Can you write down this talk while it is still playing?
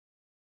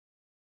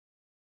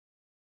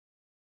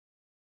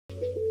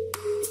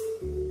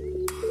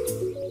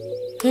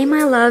Hey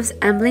my loves,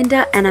 I'm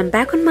Linda and I'm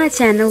back on my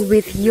channel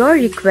with your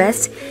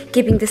request.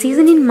 Keeping the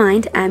season in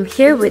mind, I'm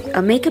here with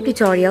a makeup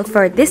tutorial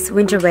for this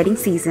winter wedding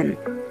season.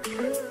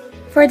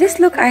 For this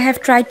look, I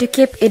have tried to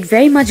keep it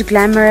very much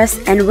glamorous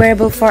and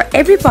wearable for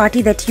every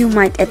party that you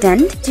might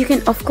attend. You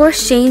can of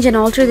course change and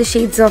alter the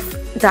shades of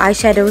the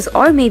eyeshadows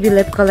or maybe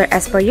lip color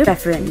as per your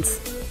preference.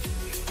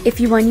 If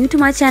you are new to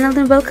my channel,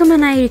 then welcome,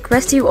 and I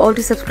request you all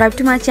to subscribe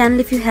to my channel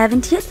if you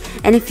haven't yet.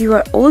 And if you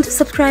are old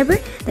subscriber,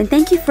 then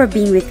thank you for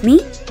being with me.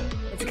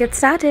 Let's get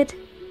started.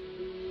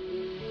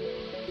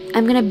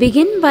 I'm gonna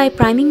begin by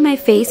priming my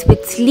face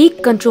with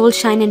Sleek Control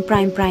Shine and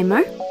Prime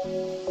Primer.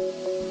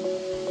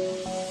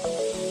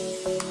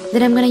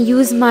 Then I'm gonna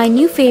use my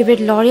new favorite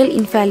L'Oreal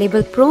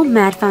Infallible Pro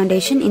Matte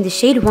Foundation in the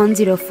shade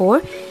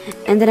 104,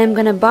 and then I'm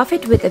gonna buff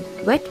it with a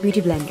wet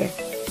beauty blender.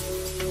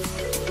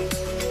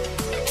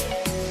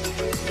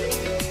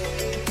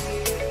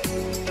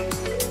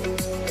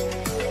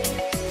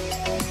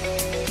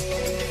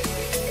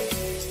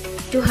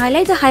 To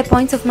highlight the high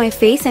points of my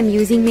face, I'm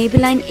using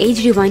Maybelline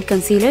Age Rewind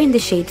Concealer in the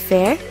shade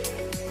Fair.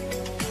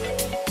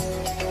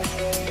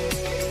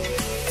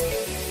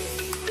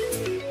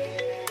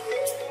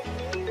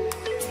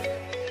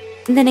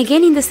 And then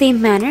again in the same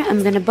manner,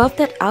 I'm gonna buff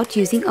that out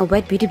using a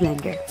wet beauty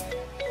blender.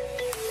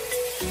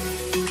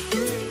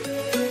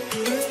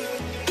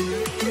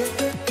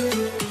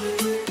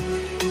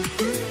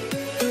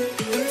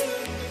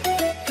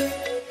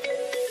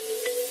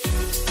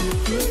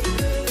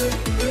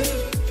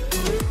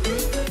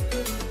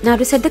 Now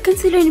to set the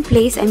concealer in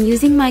place, I'm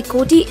using my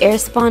Coty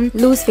Airspun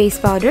Loose Face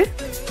Powder.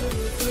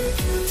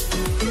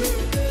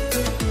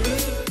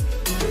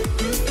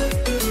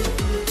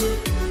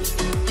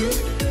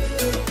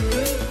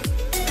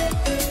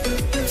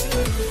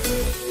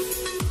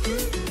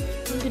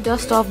 To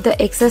dust off the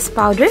excess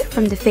powder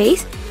from the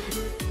face.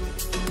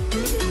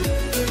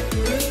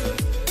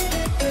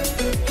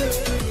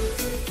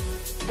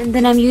 And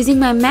then I'm using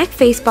my MAC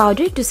face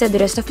powder to set the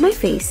rest of my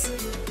face.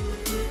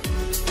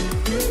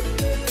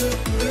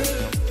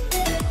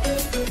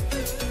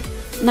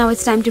 Now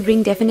it's time to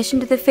bring definition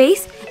to the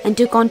face, and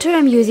to contour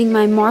I'm using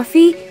my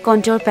Morphe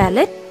contour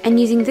palette, and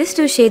using these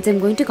two shades I'm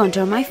going to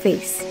contour my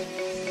face.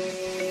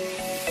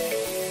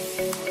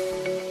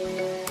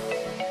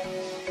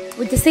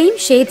 With the same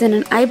shades and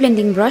an eye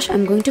blending brush,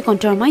 I'm going to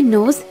contour my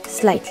nose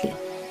slightly.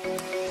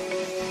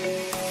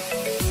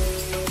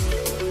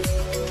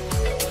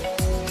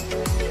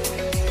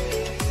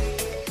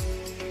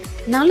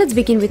 Now let's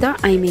begin with our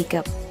eye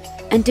makeup.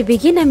 And to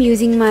begin, I'm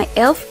using my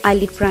e.l.f.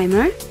 eyelid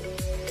primer.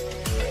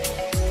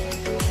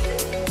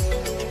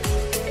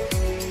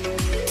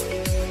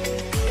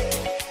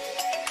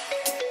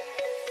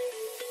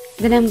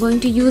 Then I'm going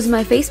to use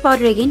my face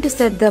powder again to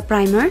set the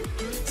primer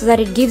so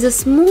that it gives a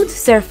smooth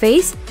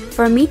surface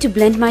for me to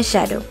blend my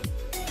shadow.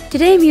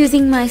 Today I'm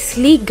using my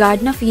Sleek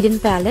Garden of Eden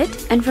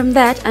palette, and from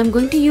that I'm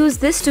going to use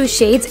these two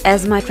shades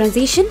as my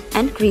transition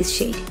and crease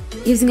shade.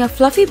 Using a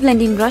fluffy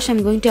blending brush,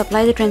 I'm going to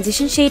apply the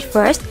transition shade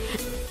first.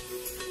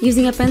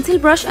 Using a pencil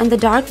brush and the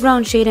dark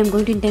brown shade, I'm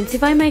going to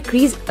intensify my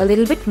crease a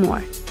little bit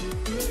more.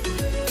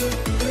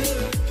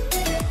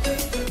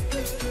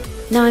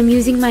 Now I'm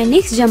using my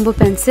NYX Jumbo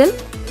pencil.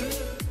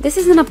 This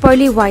is in a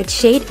pearly white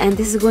shade, and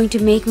this is going to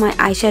make my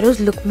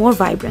eyeshadows look more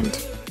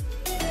vibrant.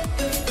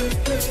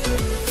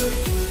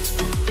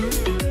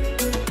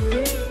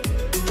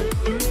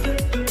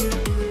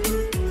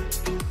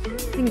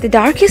 Using the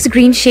darkest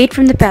green shade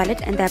from the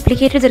palette and the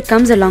applicator that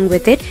comes along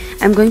with it,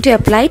 I'm going to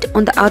apply it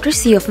on the outer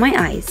C of my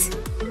eyes.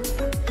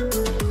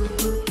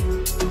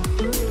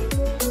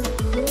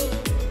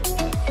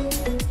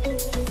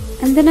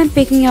 And then I'm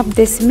picking up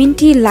this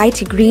Minty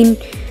light green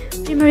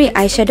shimmery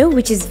eyeshadow,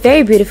 which is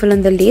very beautiful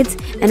on the lids,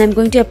 and I'm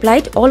going to apply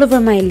it all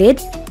over my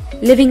lid,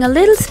 leaving a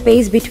little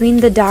space between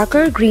the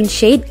darker green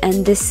shade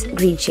and this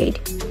green shade.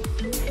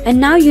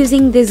 And now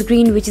using this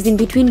green, which is in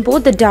between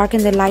both the dark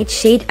and the light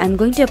shade, I'm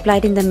going to apply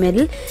it in the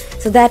middle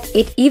so that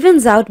it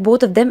evens out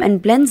both of them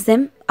and blends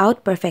them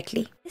out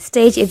perfectly. At this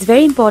stage, it's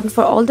very important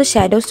for all the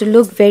shadows to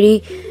look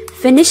very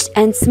finished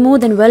and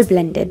smooth and well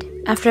blended.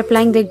 After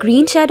applying the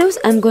green shadows,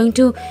 I'm going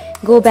to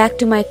go back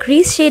to my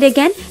crease shade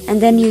again,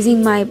 and then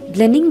using my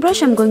blending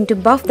brush, I'm going to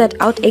buff that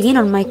out again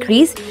on my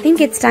crease. I think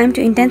it's time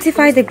to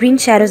intensify the green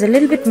shadows a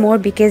little bit more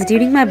because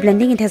during my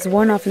blending it has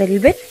worn off a little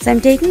bit. So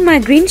I'm taking my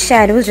green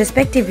shadows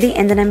respectively,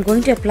 and then I'm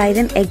going to apply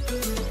them again.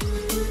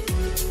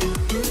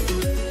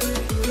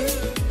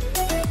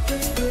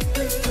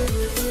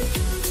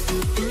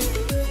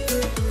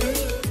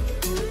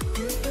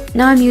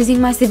 Now I'm using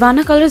my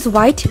Savannah Colors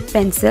white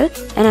pencil,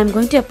 and I'm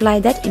going to apply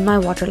that in my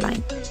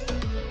waterline.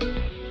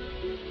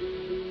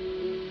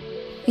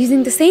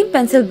 Using the same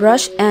pencil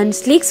brush and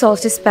Sleek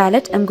Solstice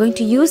palette, I'm going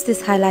to use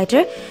this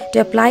highlighter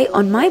to apply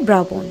on my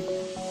brow bone.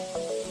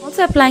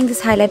 Also applying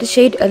this highlighter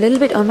shade a little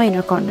bit on my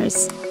inner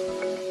corners.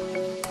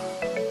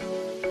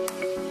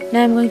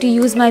 Now I'm going to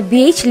use my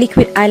BH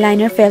Liquid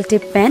Eyeliner Felt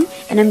Tip pen,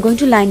 and I'm going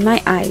to line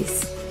my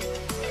eyes.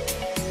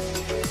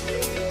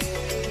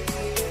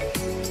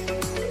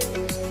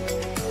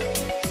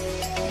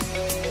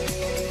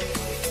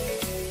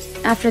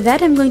 After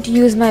that, I'm going to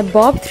use my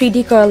Bob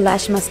 3D Curl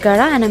Lash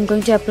Mascara and I'm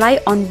going to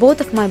apply on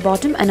both of my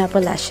bottom and upper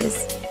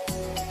lashes.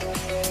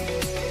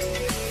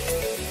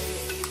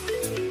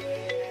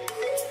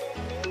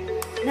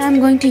 Now I'm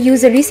going to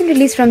use a recent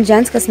release from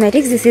Jan's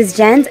Cosmetics. This is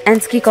Jan's and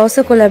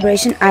Skikoso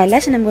collaboration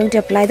eyelash and I'm going to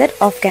apply that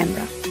off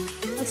camera.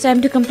 It's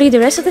time to complete the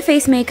rest of the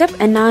face makeup,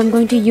 and now I'm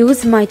going to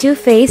use my Too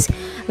Faced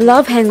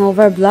Love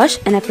Hangover blush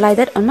and apply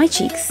that on my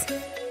cheeks.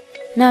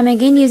 Now I'm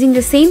again using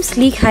the same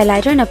sleek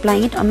highlighter and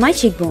applying it on my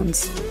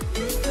cheekbones.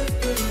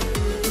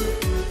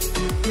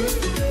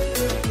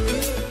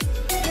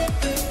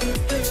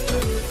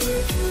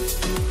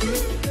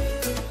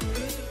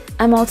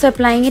 I'm also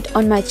applying it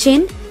on my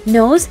chin,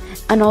 nose,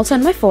 and also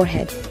on my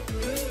forehead.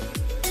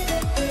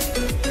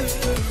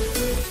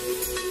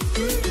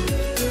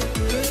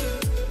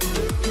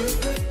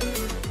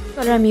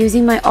 Color, I'm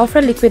using my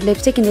Ofra liquid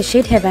lipstick in the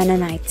shade Havana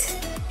Nights.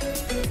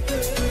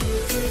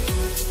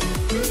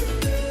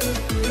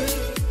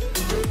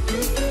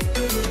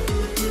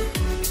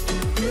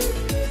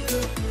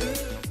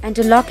 And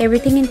to lock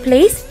everything in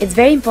place, it's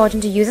very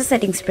important to use a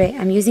setting spray.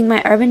 I'm using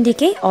my Urban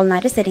Decay All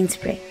Nighter setting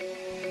spray.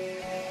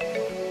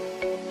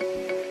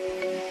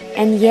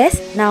 And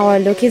yes, now our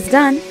look is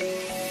done.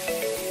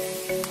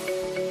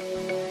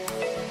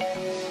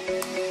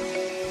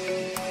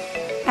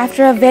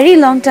 After a very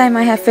long time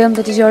I have filmed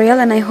the tutorial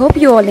and I hope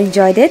you all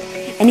enjoyed it.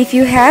 And if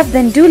you have,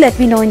 then do let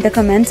me know in the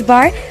comments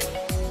bar.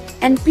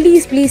 And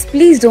please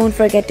don't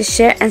forget to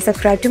share and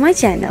subscribe to my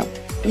channel.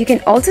 You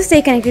can also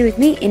stay connected with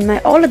me in my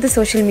all other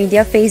social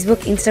media: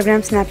 Facebook,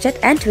 Instagram, Snapchat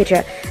and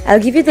Twitter. I'll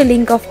give you the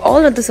link of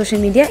all of the social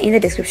media in the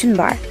description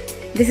bar.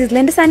 This is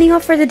Linda signing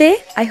off for the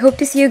day. I hope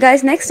to see you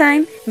guys next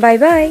time. Bye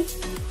bye.